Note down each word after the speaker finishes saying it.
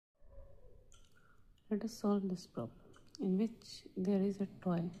Let us solve this problem in which there is a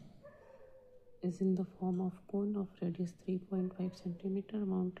toy is in the form of cone of radius 3.5 centimeter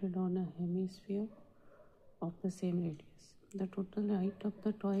mounted on a hemisphere of the same radius. The total height of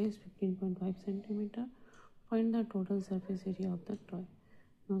the toy is 15.5 centimeter. Find the total surface area of the toy.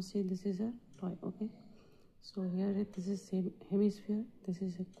 Now see, this is a toy, okay? So here this is same hemisphere, this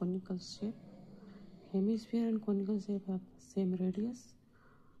is a conical shape. Hemisphere and conical shape have the same radius,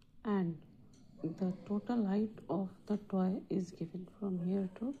 and the total height of the toy is given from here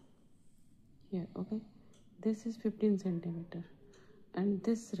to here, okay? This is 15 centimeter and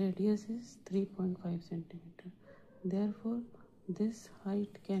this radius is 3.5 centimeter. Therefore, this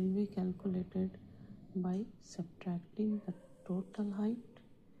height can be calculated by subtracting the total height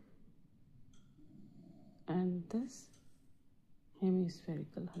and this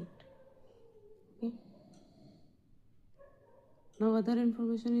hemispherical height, okay? Now other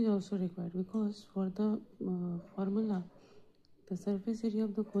information is also required, because for the formula the surface area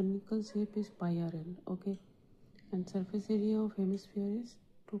of the conical shape is pi r l, okay, and surface area of hemisphere is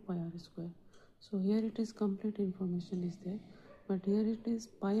 2 pi r square. So here it is complete information is there, but here it is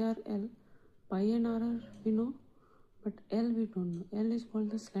pi r l. Pi and r we know, but l we don't know. L is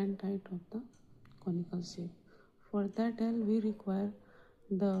called the slant height of the conical shape. For that L we require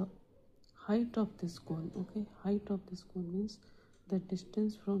the height of this cone, okay? Height of this cone means the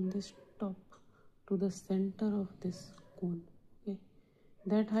distance from this top to the center of this cone, okay?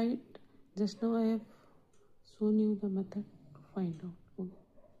 That height, just now I have shown you the method to find out, okay?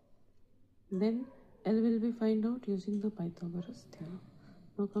 Then L will be find out using the Pythagoras theorem.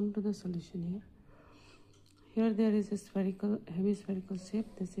 Now come to the solution here. Here there is a hemispherical shape.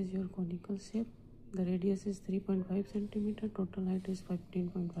 This is your conical shape. The radius is 3.5 centimeter. Total height is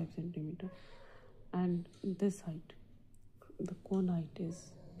 15.5 centimeter. And this height, the cone height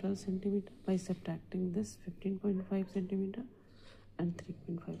is 12 centimeter by subtracting this 15.5 centimeter and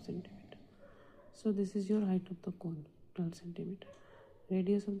 3.5 centimeter. So this is your height of the cone, 12 centimeter.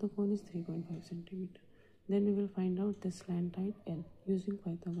 Radius of the cone is 3.5 centimeter. Then we will find out the slant height L using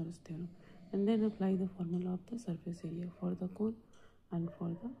Pythagoras theorem, and then apply the formula of the surface area for the cone and for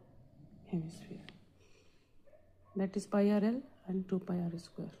the hemisphere. That is pi r l and 2 pi r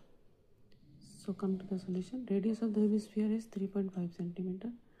square. So come to the solution. Radius of the hemisphere is 3.5 centimeter.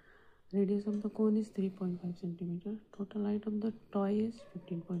 Radius of the cone is 3.5 centimeter. Total height of the toy is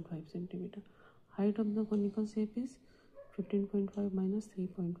 15.5 centimeter. Height of the conical shape is 15.5 minus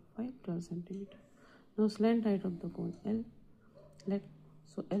 3.5, 12 centimeter. Now slant height of the cone L.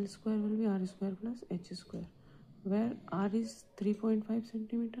 So L square will be r square plus h square, where r is 3.5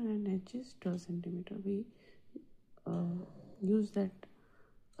 centimeter and h is 12 centimeter. We use that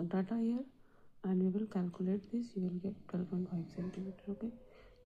data here and we will calculate this. You will get 12.5 centimeter, okay?